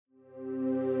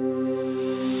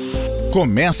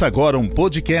Começa agora um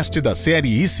podcast da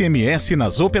série ICMS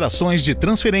nas operações de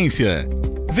transferência.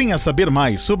 Venha saber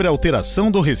mais sobre a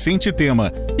alteração do recente tema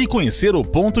e conhecer o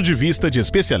ponto de vista de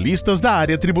especialistas da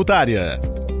área tributária.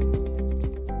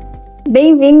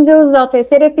 Bem-vindos ao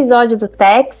terceiro episódio do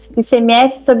TEX,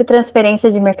 ICMS sobre transferência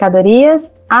de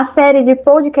mercadorias, a série de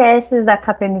podcasts da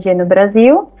KPMG no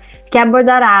Brasil, que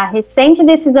abordará a recente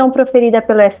decisão proferida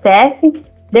pelo STF,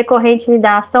 decorrente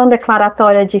da ação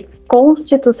declaratória de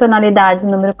constitucionalidade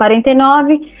número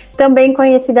 49, também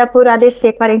conhecida por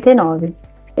ADC 49.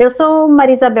 Eu sou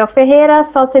Marisabel Ferreira,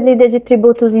 sócia líder de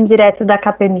tributos indiretos da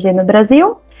KPMG no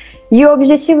Brasil, e o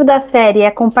objetivo da série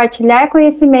é compartilhar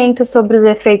conhecimento sobre os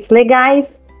efeitos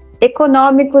legais,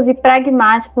 econômicos e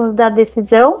pragmáticos da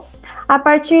decisão, a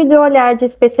partir do olhar de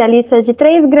especialistas de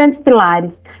três grandes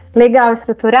pilares: legal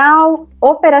estrutural,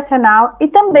 operacional e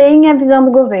também a visão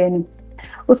do governo.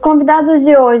 Os convidados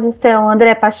de hoje são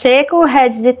André Pacheco,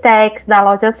 Head de Tax da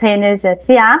Lojas Renner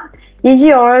S.A. e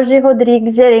Jorge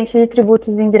Rodrigues, gerente de tributos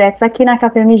indiretos aqui na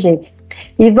KPMG.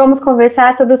 E vamos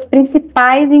conversar sobre os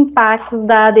principais impactos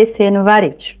da ADC no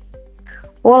varejo.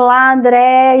 Olá,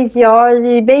 André e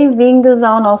Jorge, bem-vindos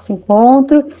ao nosso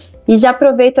encontro. E já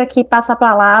aproveito aqui e passo a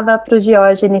palavra para o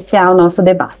Jorge iniciar o nosso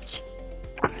debate.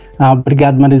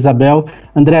 Obrigado, Marisabel.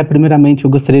 André, primeiramente eu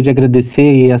gostaria de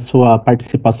agradecer a sua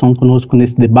participação conosco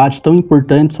nesse debate tão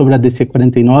importante sobre a ADC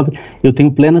 49. Eu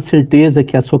tenho plena certeza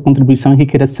que a sua contribuição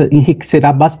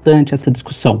enriquecerá bastante essa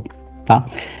discussão, tá?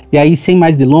 E aí, sem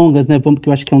mais delongas, né, porque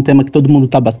eu acho que é um tema que todo mundo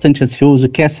está bastante ansioso,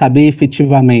 quer saber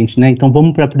efetivamente, né? Então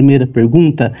vamos para a primeira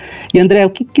pergunta. E André, o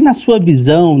que na sua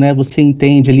visão, né, você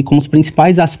entende ali como os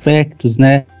principais aspectos,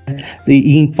 né,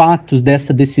 e impactos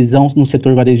dessa decisão no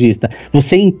setor varejista?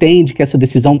 Você entende que essa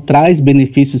decisão traz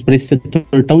benefícios para esse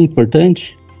setor tão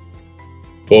importante?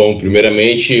 Bom,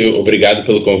 primeiramente, obrigado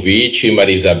pelo convite,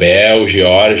 Maria Isabel,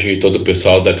 Jorge e todo o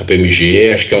pessoal da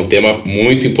KPMG. Acho que é um tema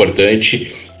muito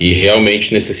importante e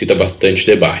realmente necessita bastante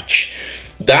debate.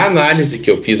 Da análise que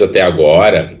eu fiz até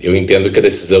agora, eu entendo que a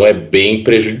decisão é bem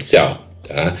prejudicial.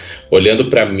 Tá? Olhando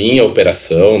para a minha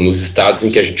operação, nos estados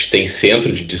em que a gente tem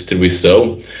centro de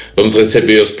distribuição, vamos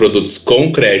receber os produtos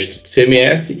com crédito de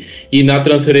ICMS, e na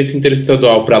transferência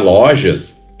interestadual para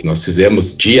lojas, que nós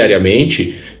fizemos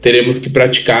diariamente, teremos que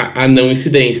praticar a não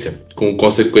incidência, com o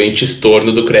consequente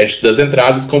estorno do crédito das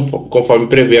entradas, conforme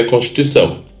prevê a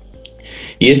Constituição.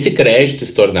 E esse crédito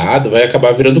estornado vai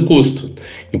acabar virando custo,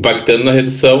 impactando na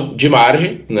redução de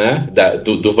margem, né,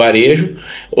 do varejo,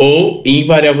 ou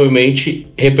invariavelmente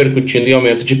repercutindo em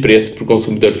aumento de preço para o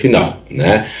consumidor final,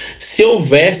 né? Se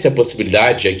houvesse a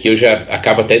possibilidade, aqui eu já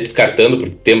acabo até descartando,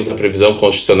 porque temos a previsão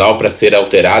constitucional para ser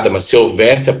alterada, mas se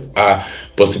houvesse a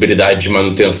possibilidade de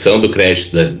manutenção do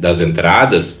crédito das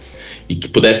entradas, e que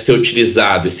pudesse ser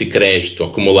utilizado esse crédito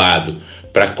acumulado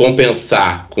para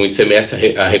compensar com o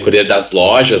ICMS a recolha das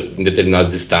lojas em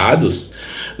determinados estados,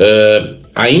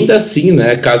 ainda assim,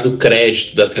 né, caso o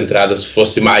crédito das entradas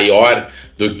fosse maior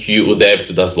do que o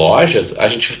débito das lojas, a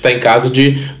gente está em caso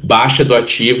de baixa do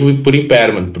ativo e por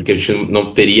impairment, porque a gente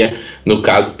não teria, no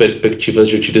caso, perspectivas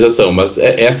de utilização. Mas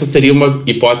essa seria uma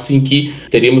hipótese em que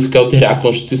teríamos que alterar a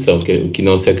Constituição, que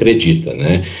não se acredita,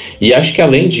 né? E acho que,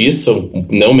 além disso,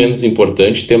 não menos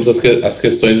importante, temos as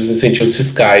questões dos incentivos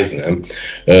fiscais, né?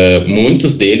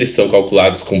 Muitos deles são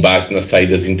calculados com base nas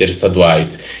saídas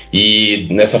interestaduais e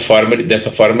dessa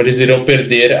forma eles irão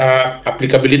perder a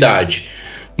aplicabilidade.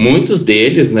 Muitos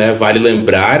deles, né, vale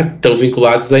lembrar, estão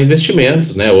vinculados a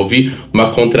investimentos, né? Houve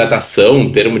uma contratação, um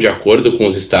termo de acordo com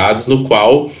os estados, no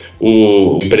qual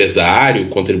o empresário, o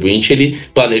contribuinte, ele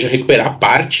planeja recuperar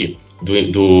parte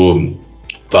do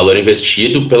valor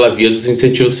investido pela via dos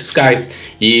incentivos fiscais.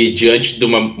 E diante de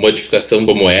uma modificação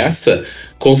como essa,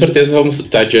 com certeza vamos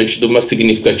estar diante de uma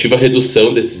significativa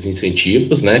redução desses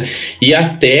incentivos, né? E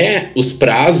até os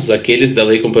prazos, aqueles da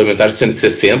Lei Complementar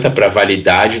 160 para a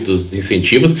validade dos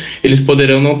incentivos, eles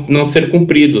poderão não ser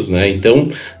cumpridos, né? Então,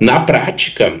 na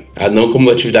prática, a não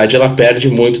cumulatividade ela perde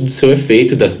muito do seu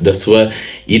efeito, da sua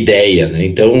ideia, né?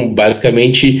 Então,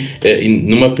 basicamente,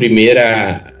 numa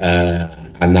primeira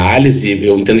análise,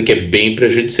 eu entendo que é bem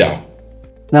prejudicial.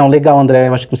 Não, legal, André,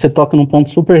 eu acho que você toca num ponto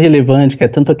super relevante, que é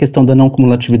tanto a questão da não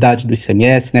cumulatividade do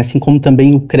ICMS, né, assim como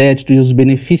também o crédito e os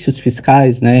benefícios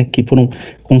fiscais, né, que foram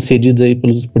concedidos aí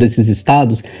por esses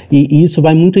estados, e isso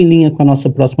vai muito em linha com a nossa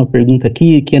próxima pergunta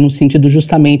aqui, que é no sentido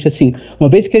justamente assim, uma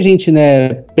vez que a gente,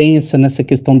 né, pensa nessa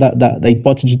questão da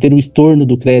hipótese de ter o estorno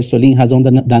do crédito ali em razão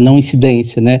da não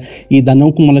incidência, né, e da não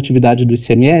cumulatividade do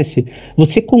ICMS,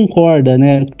 você concorda,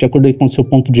 né, de acordo aí com o seu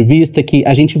ponto de vista, que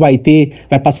a gente vai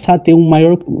passar a ter um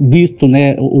maior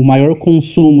né, o maior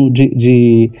consumo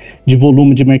de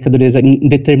volume de mercadorias em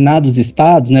determinados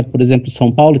estados, né, por exemplo, São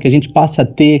Paulo, que a gente passa a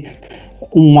ter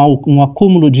um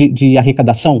acúmulo de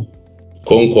arrecadação?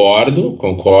 Concordo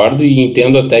e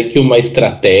entendo até que uma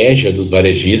estratégia dos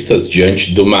varejistas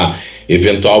diante de uma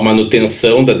eventual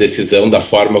manutenção da decisão da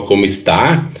forma como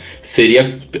está,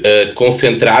 seria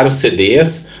concentrar os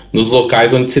CDs nos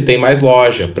locais onde se tem mais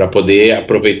loja, para poder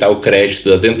aproveitar o crédito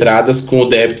das entradas com o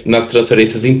débito nas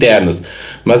transferências internas.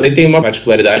 Mas aí tem uma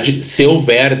particularidade, se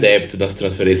houver débito nas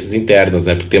transferências internas,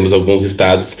 né? Porque temos alguns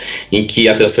estados em que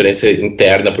a transferência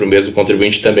interna para o mesmo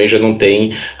contribuinte também já não tem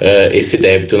esse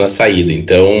débito na saída.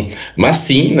 Então, mas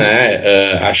sim, né?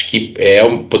 Acho que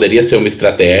poderia ser uma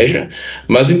estratégia,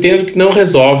 mas entendo que não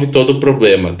resolve todo o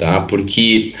problema, tá?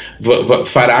 Porque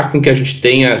fará com que a gente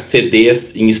tenha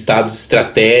CDs em estados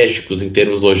estratégicos, em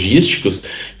termos logísticos,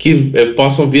 que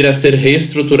possam vir a ser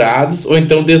reestruturados ou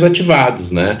então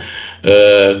desativados, né?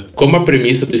 Como a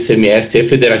premissa do ICMS é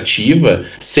federativa,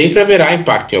 sempre haverá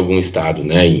impacto em algum estado,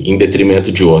 né, em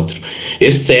detrimento de outro,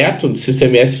 exceto se o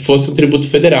ICMS fosse um tributo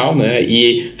federal, né,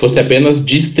 e fosse apenas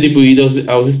distribuído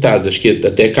aos estados. Acho que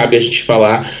até cabe a gente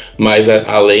falar mais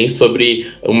além sobre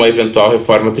uma eventual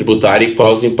reforma tributária e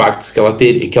quais os impactos que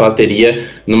ela teria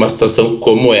numa situação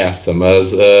como essa,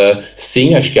 mas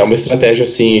sim, acho que é uma estratégia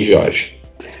sim, Jorge.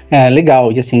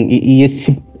 Legal, e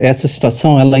assim, essa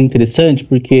situação ela é interessante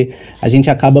porque a gente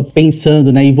acaba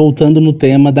pensando, né, e voltando no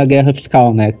tema da guerra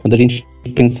fiscal, né, quando a gente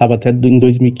pensava até em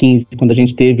 2015, quando a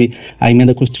gente teve a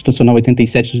emenda constitucional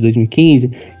 87 de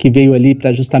 2015, que veio ali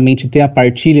para justamente ter a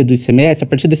partilha do ICMS, a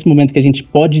partir desse momento que a gente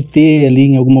pode ter ali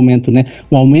em algum momento, né,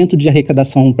 um aumento de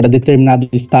arrecadação para determinado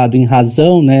estado em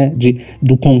razão, né,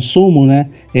 do consumo, né,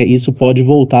 isso pode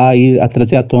voltar aí a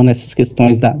trazer à tona essas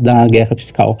questões da guerra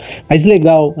fiscal. Mas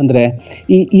legal, André.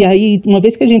 E aí, uma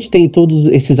vez que a gente tem todos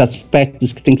esses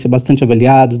aspectos que tem que ser bastante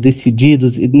avaliados,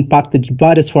 decididos, impacta de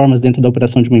várias formas dentro da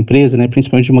operação de uma empresa, né,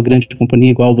 principalmente de uma grande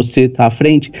companhia igual você está à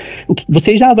frente,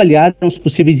 vocês já avaliaram os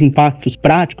possíveis impactos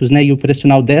práticos, né, e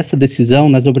operacional dessa decisão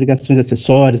nas obrigações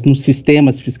acessórias, nos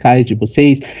sistemas fiscais de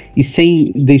vocês, e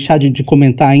sem deixar de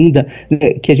comentar ainda,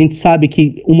 né, que a gente sabe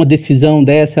que uma decisão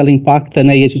dessa, ela impacta,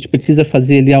 né, e a gente precisa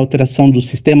fazer ali a alteração do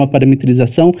sistema,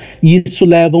 parametrização, e isso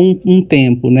leva um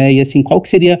tempo, né, e assim, qual que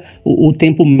seria o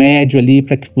tempo médio ali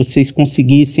para que vocês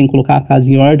conseguissem colocar a casa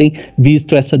em ordem,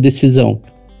 visto essa decisão?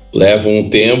 Levam um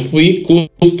tempo e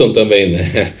custam também,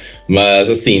 né? Mas,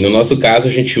 assim, no nosso caso,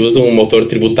 a gente usa um motor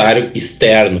tributário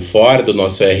externo, fora do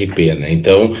nosso ERP, né?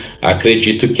 Então,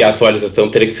 acredito que a atualização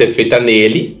teria que ser feita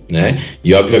nele, né?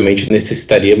 E, obviamente,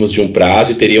 necessitaríamos de um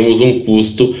prazo e teríamos um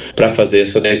custo para fazer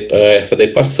essa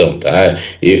adequação, tá?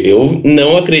 Eu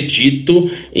não acredito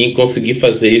em conseguir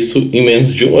fazer isso em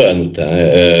menos de um ano, tá?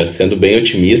 Sendo bem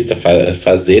otimista,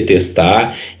 fazer,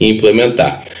 testar e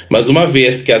implementar. Mas, uma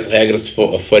vez que as regras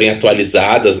forem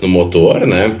atualizadas no motor,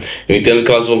 né? Eu entendo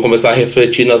que elas vão começar a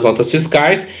refletir nas notas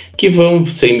fiscais que vão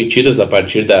ser emitidas a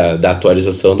partir da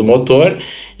atualização do motor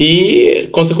e,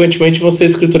 consequentemente, vão ser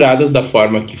escrituradas da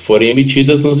forma que forem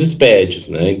emitidas nos SPEDs,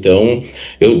 né? Então,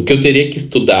 o que eu teria que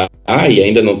estudar, e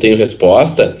ainda não tenho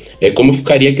resposta, é como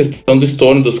ficaria a questão do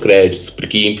estorno dos créditos,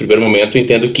 porque, em primeiro momento, eu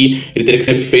entendo que ele teria que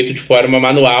ser feito de forma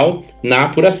manual na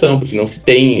apuração, porque não se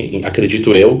tem,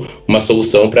 acredito eu, uma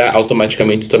solução para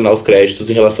automaticamente estornar os créditos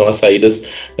em relação às saídas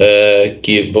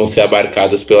que vão ser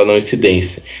abarcadas pela não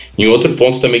incidência. E outro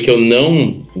ponto também que eu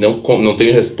não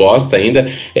tenho resposta ainda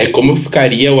é como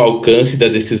ficaria o alcance da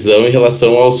decisão em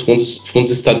relação aos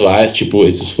fundos estaduais, tipo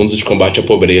esses fundos de combate à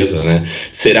pobreza, né?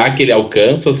 Será que ele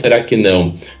alcança ou será que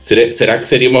não? Será que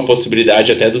seria uma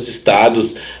possibilidade até dos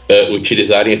estados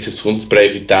utilizarem esses fundos para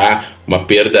evitar uma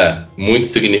perda muito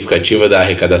significativa da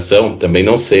arrecadação? Também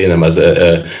não sei, né? Mas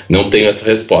não tenho essa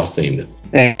resposta ainda.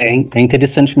 É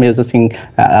interessante mesmo, assim,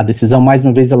 a decisão, mais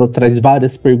uma vez, ela traz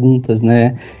várias perguntas,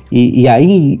 né, e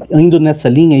aí, indo nessa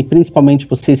linha, e principalmente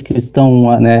vocês que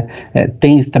estão, né,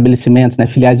 têm estabelecimentos, né,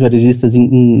 filiais varejistas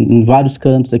em vários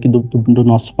cantos aqui do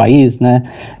nosso país, né,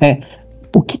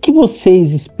 O que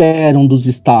vocês esperam dos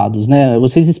estados, né?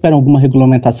 Vocês esperam alguma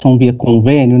regulamentação via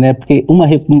convênio, né? Porque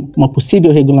uma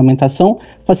possível regulamentação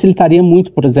facilitaria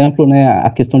muito, por exemplo, né, a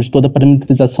questão de toda a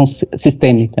parametrização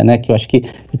sistêmica, né? Que eu acho que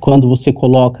quando você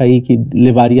coloca aí que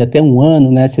levaria até um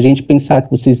ano, né? Se a gente pensar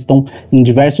que vocês estão em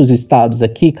diversos estados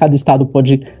aqui, cada estado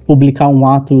pode publicar um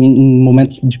ato em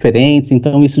momentos diferentes,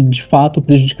 então isso de fato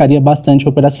prejudicaria bastante a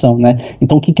operação, né?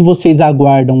 Então o que vocês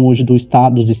aguardam hoje dos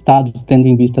estados, tendo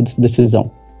em vista dessa decisão?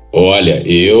 Olha,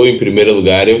 em primeiro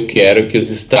lugar, eu quero que os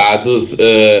estados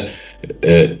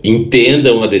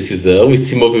entendam a decisão e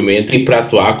se movimentem para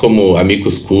atuar como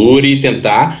amicus curiae e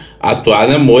tentar atuar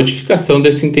na modificação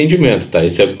desse entendimento, tá?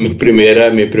 Essa é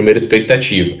a minha primeira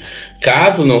expectativa.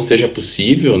 Caso não seja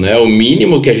possível, né, o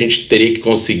mínimo que a gente teria que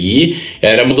conseguir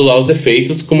era modular os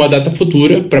efeitos com uma data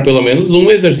futura, para pelo menos um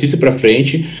exercício para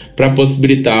frente, para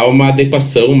possibilitar uma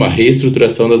adequação, uma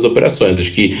reestruturação das operações.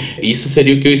 Acho que isso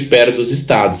seria o que eu espero dos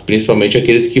estados, principalmente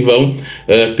aqueles que vão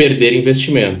perder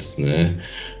investimentos, né?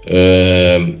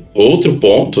 Outro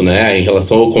ponto, né, em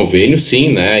relação ao convênio,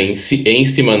 sim, né, em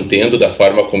se mantendo da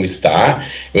forma como está,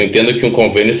 eu entendo que um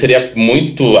convênio seria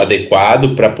muito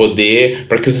adequado para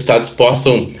que os estados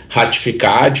possam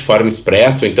ratificar de forma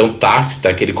expressa ou então tácita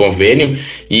aquele convênio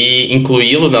e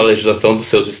incluí-lo na legislação dos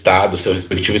seus estados, do seu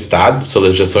respectivo estado, sua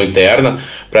legislação interna,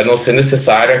 para não ser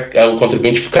necessário o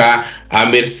contribuinte ficar à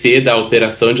mercê da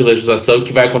alteração de legislação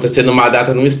que vai acontecer numa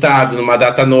data num estado, numa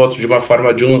data no outro,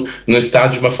 no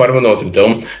estado de uma forma no outro.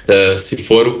 Então, se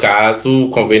for o caso, o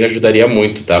convênio ajudaria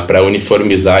muito, tá, para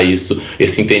uniformizar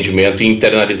esse entendimento e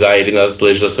internalizar ele nas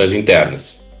legislações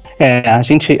internas. A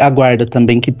gente aguarda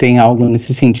também que tenha algo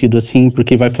nesse sentido, assim,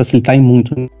 porque vai facilitar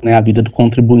muito, né, a vida do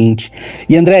contribuinte.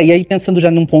 E André, e aí pensando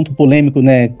já num ponto polêmico,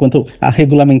 né, quanto à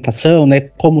regulamentação, né,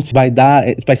 como se vai dar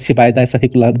essa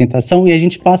regulamentação, e a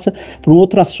gente passa para um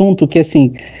outro assunto que,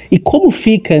 assim, e como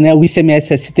fica, né, o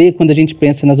ICMS-ST quando a gente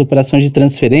pensa nas operações de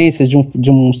transferências de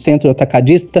um centro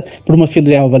atacadista para uma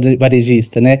filial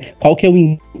varejista, né? Qual que é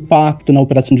o impacto na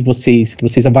operação de vocês, que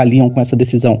vocês avaliam com essa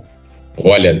decisão?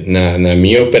 Olha, na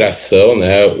minha operação,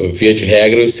 né, via de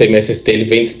regra, o ICMS-ST ele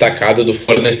vem destacado do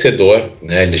fornecedor,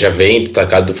 né, ele já vem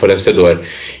destacado do fornecedor.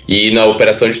 E na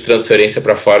operação de transferência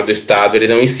para fora do estado, ele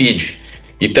não incide.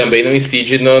 E também não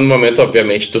incide no momento,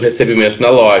 obviamente, do recebimento na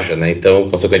loja, né? Então,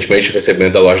 consequentemente, o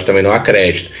recebimento da loja também não há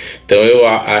crédito. Então, eu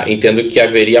entendo que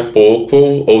haveria pouco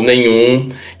ou nenhum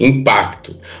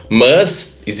impacto.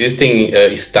 Mas existem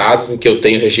estados em que eu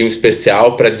tenho regime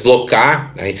especial para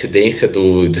deslocar a incidência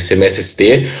do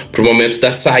ICMS-ST para o momento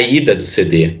da saída do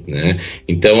CD, né?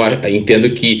 Então,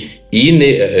 entendo que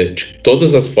de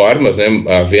todas as formas, né,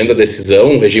 havendo a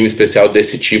decisão, um regime especial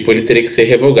desse tipo, ele teria que ser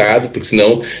revogado, porque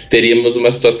senão teríamos uma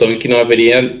situação em que não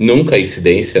haveria nunca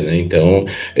incidência, né? Então,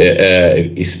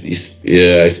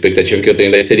 a expectativa que eu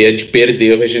tenho daí seria de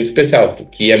perder o regime especial,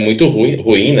 que é muito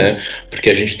ruim, né? Porque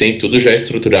a gente tem tudo já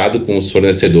estruturado com os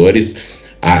fornecedores,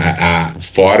 a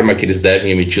forma que eles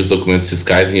devem emitir os documentos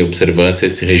fiscais em observância a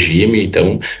esse regime,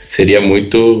 então seria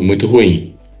muito, muito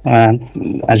ruim.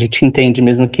 A gente entende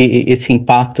mesmo que esse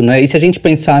impacto, né? E se a gente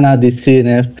pensar na ADC,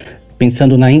 né?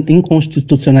 Pensando na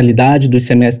inconstitucionalidade do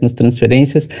ICMS nas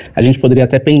transferências, a gente poderia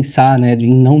até pensar, né,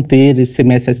 em não ter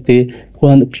ICMS-ST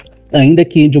ainda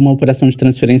que de uma operação de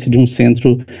transferência de um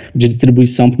centro de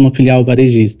distribuição para uma filial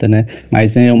varejista, né?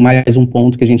 Mas é mais um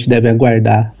ponto que a gente deve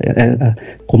aguardar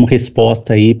como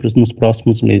resposta aí nos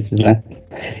próximos meses, né?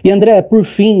 E André, por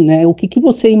fim, né, o que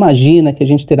você imagina que a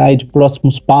gente terá aí de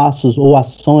próximos passos ou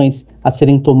ações a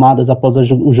serem tomadas após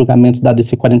o julgamento da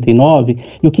ADC 49?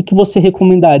 E o que você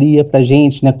recomendaria para a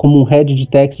gente, né, como um head de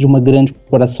tax de uma grande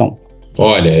corporação?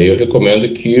 Olha, eu recomendo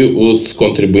que os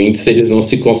contribuintes eles não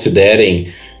se considerem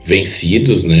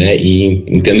vencidos, né, e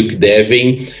entendo que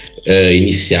devem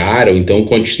iniciar ou então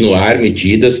continuar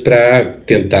medidas para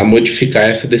tentar modificar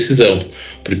essa decisão,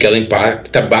 porque ela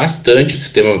impacta bastante o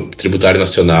sistema tributário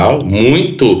nacional,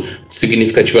 muito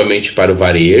significativamente para o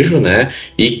varejo, né?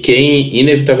 E quem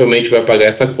inevitavelmente vai pagar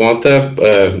essa conta,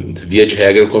 via de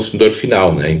regra, é o consumidor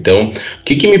final, né? Então, o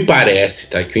que me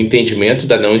parece, tá? Que o entendimento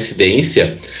da não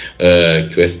incidência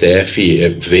que o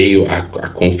STF veio a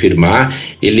confirmar,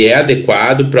 ele é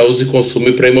adequado para uso e consumo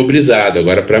e para imobilizado.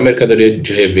 Agora, para a mercadoria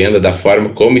de revenda, da forma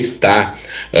como está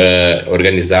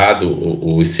organizado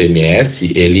o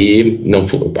ICMS, ele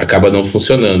acaba não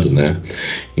funcionando, né?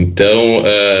 Então,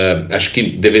 acho que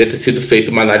deveria ter sido feita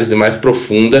uma análise mais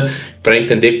profunda para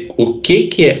entender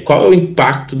qual é o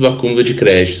impacto do acúmulo de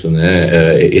crédito,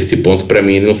 né? Esse ponto, para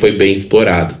mim, não foi bem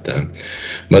explorado, tá?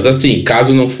 Mas, assim,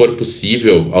 caso não for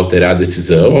possível alterar a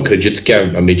decisão, acredito que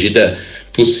a medida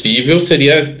possível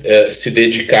seria se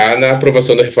dedicar na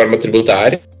aprovação da reforma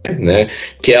tributária, né,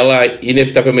 que ela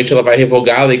inevitavelmente ela vai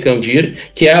revogar a Lei Candir,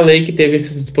 que é a lei que teve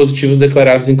esses dispositivos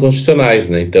declarados inconstitucionais,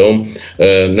 né? Então,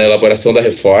 na elaboração da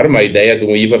reforma, a ideia de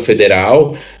um IVA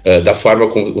federal, da forma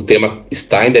como o tema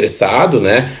está endereçado,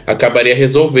 né, acabaria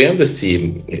resolvendo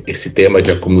esse tema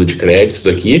de acúmulo de créditos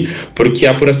aqui, porque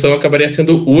a apuração acabaria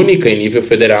sendo única em nível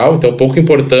federal, então pouco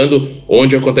importando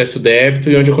onde acontece o débito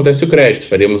e onde acontece o crédito.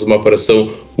 Faríamos uma apuração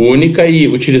única e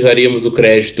utilizaríamos o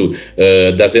crédito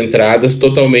das entradas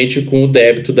totalmente com o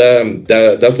débito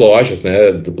das lojas, né,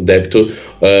 o débito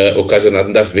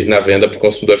ocasionado na venda para o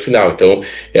consumidor final. Então,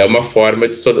 é uma forma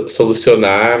de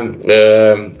solucionar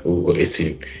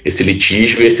esse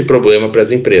litígio e esse problema para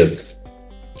as empresas.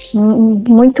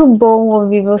 Muito bom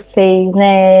ouvir vocês,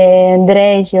 né,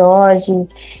 André, Jorge,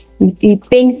 e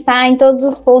pensar em todos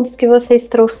os pontos que vocês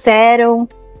trouxeram,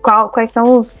 quais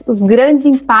são os grandes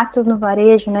impactos no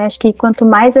varejo, né? Acho que quanto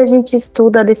mais a gente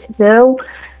estuda a decisão,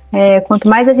 quanto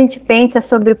mais a gente pensa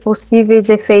sobre possíveis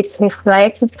efeitos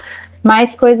reflexos,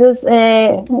 mais coisas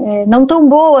não tão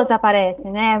boas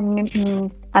aparecem, né?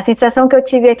 A sensação que eu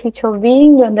tive aqui te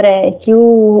ouvindo, André, é que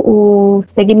o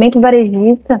segmento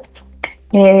varejista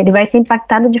ele vai ser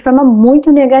impactado de forma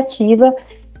muito negativa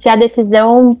se a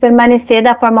decisão permanecer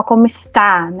da forma como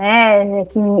está, né?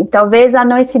 Assim, talvez a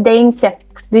não incidência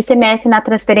do ICMS na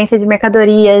transferência de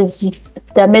mercadorias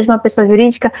da mesma pessoa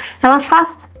jurídica, ela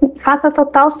faça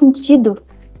total sentido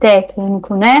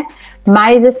técnico, né?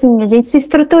 Mas, assim, a gente se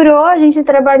estruturou, a gente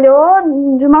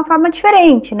trabalhou de uma forma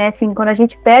diferente, né? Assim, quando a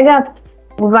gente pega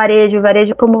o varejo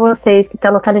como vocês, que está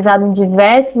localizado em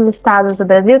diversos estados do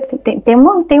Brasil,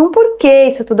 tem um porquê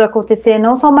isso tudo acontecer,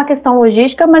 não só uma questão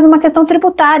logística, mas uma questão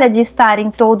tributária de estar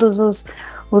em todos os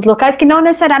locais, que não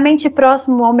necessariamente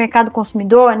próximo ao mercado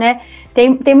consumidor, né?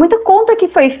 Tem muita conta que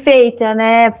foi feita,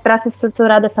 né, para se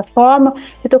estruturar dessa forma.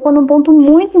 Eu tocou num ponto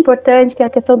muito importante, que é a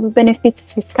questão dos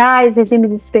benefícios fiscais, regimes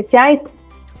especiais.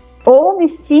 Houve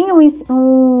sim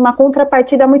uma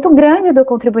contrapartida muito grande do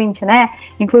contribuinte, né?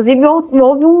 Inclusive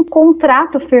houve um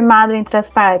contrato firmado entre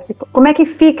as partes. Como é que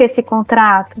fica esse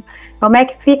contrato? Como é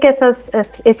que fica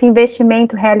esse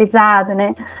investimento realizado,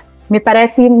 né? Me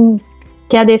parece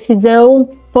que a decisão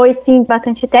foi sim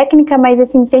bastante técnica, mas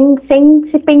assim sem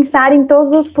se pensar em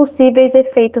todos os possíveis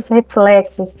efeitos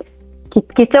reflexos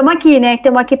que estamos aqui, né?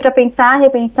 Estamos aqui para pensar,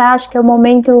 repensar. Acho que é o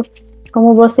momento,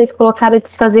 como vocês colocaram, de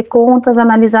se fazer contas,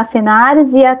 analisar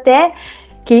cenários e até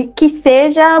que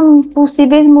sejam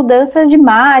possíveis mudanças de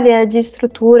malha, de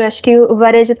estrutura. Acho que o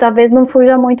varejo talvez não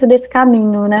fuja muito desse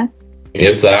caminho, né?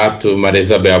 Exato, Maria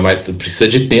Isabel, mas precisa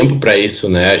de tempo para isso,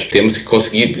 né? Temos que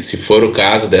conseguir, se for o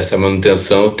caso dessa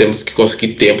manutenção, temos que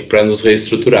conseguir tempo para nos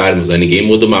reestruturarmos, né? Ninguém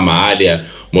muda uma malha,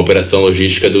 uma operação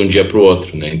logística de um dia para o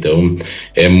outro, né? Então,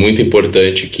 é muito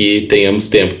importante que tenhamos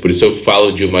tempo. Por isso eu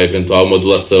falo de uma eventual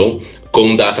modulação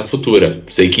com data futura.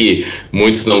 Sei que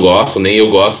muitos não gostam, nem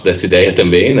eu gosto dessa ideia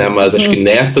também, né? Mas acho que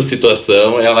nesta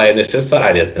situação ela é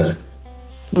necessária, né?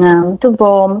 Não, muito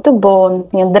bom, muito bom.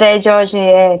 André, Jorge,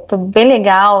 foi bem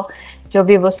legal de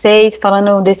ouvir vocês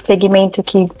falando desse segmento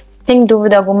que, sem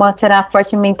dúvida alguma, será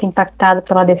fortemente impactado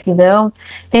pela decisão.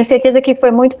 Tenho certeza que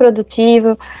foi muito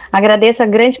produtivo. Agradeço a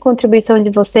grande contribuição de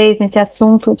vocês nesse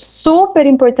assunto super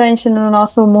importante no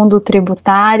nosso mundo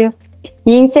tributário.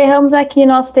 E encerramos aqui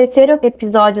nosso terceiro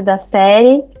episódio da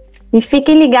série. E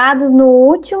fiquem ligados no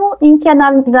último, em que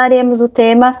analisaremos o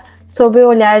tema sobre o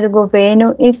olhar do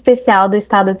governo, em especial do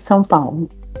estado de São Paulo.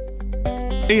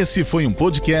 Esse foi um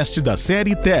podcast da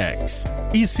série Tax,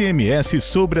 ICMS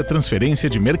sobre a transferência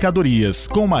de mercadorias,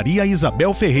 com Maria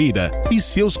Isabel Ferreira e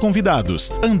seus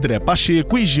convidados, André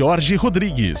Pacheco e Jorge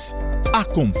Rodrigues.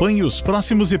 Acompanhe os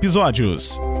próximos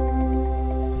episódios.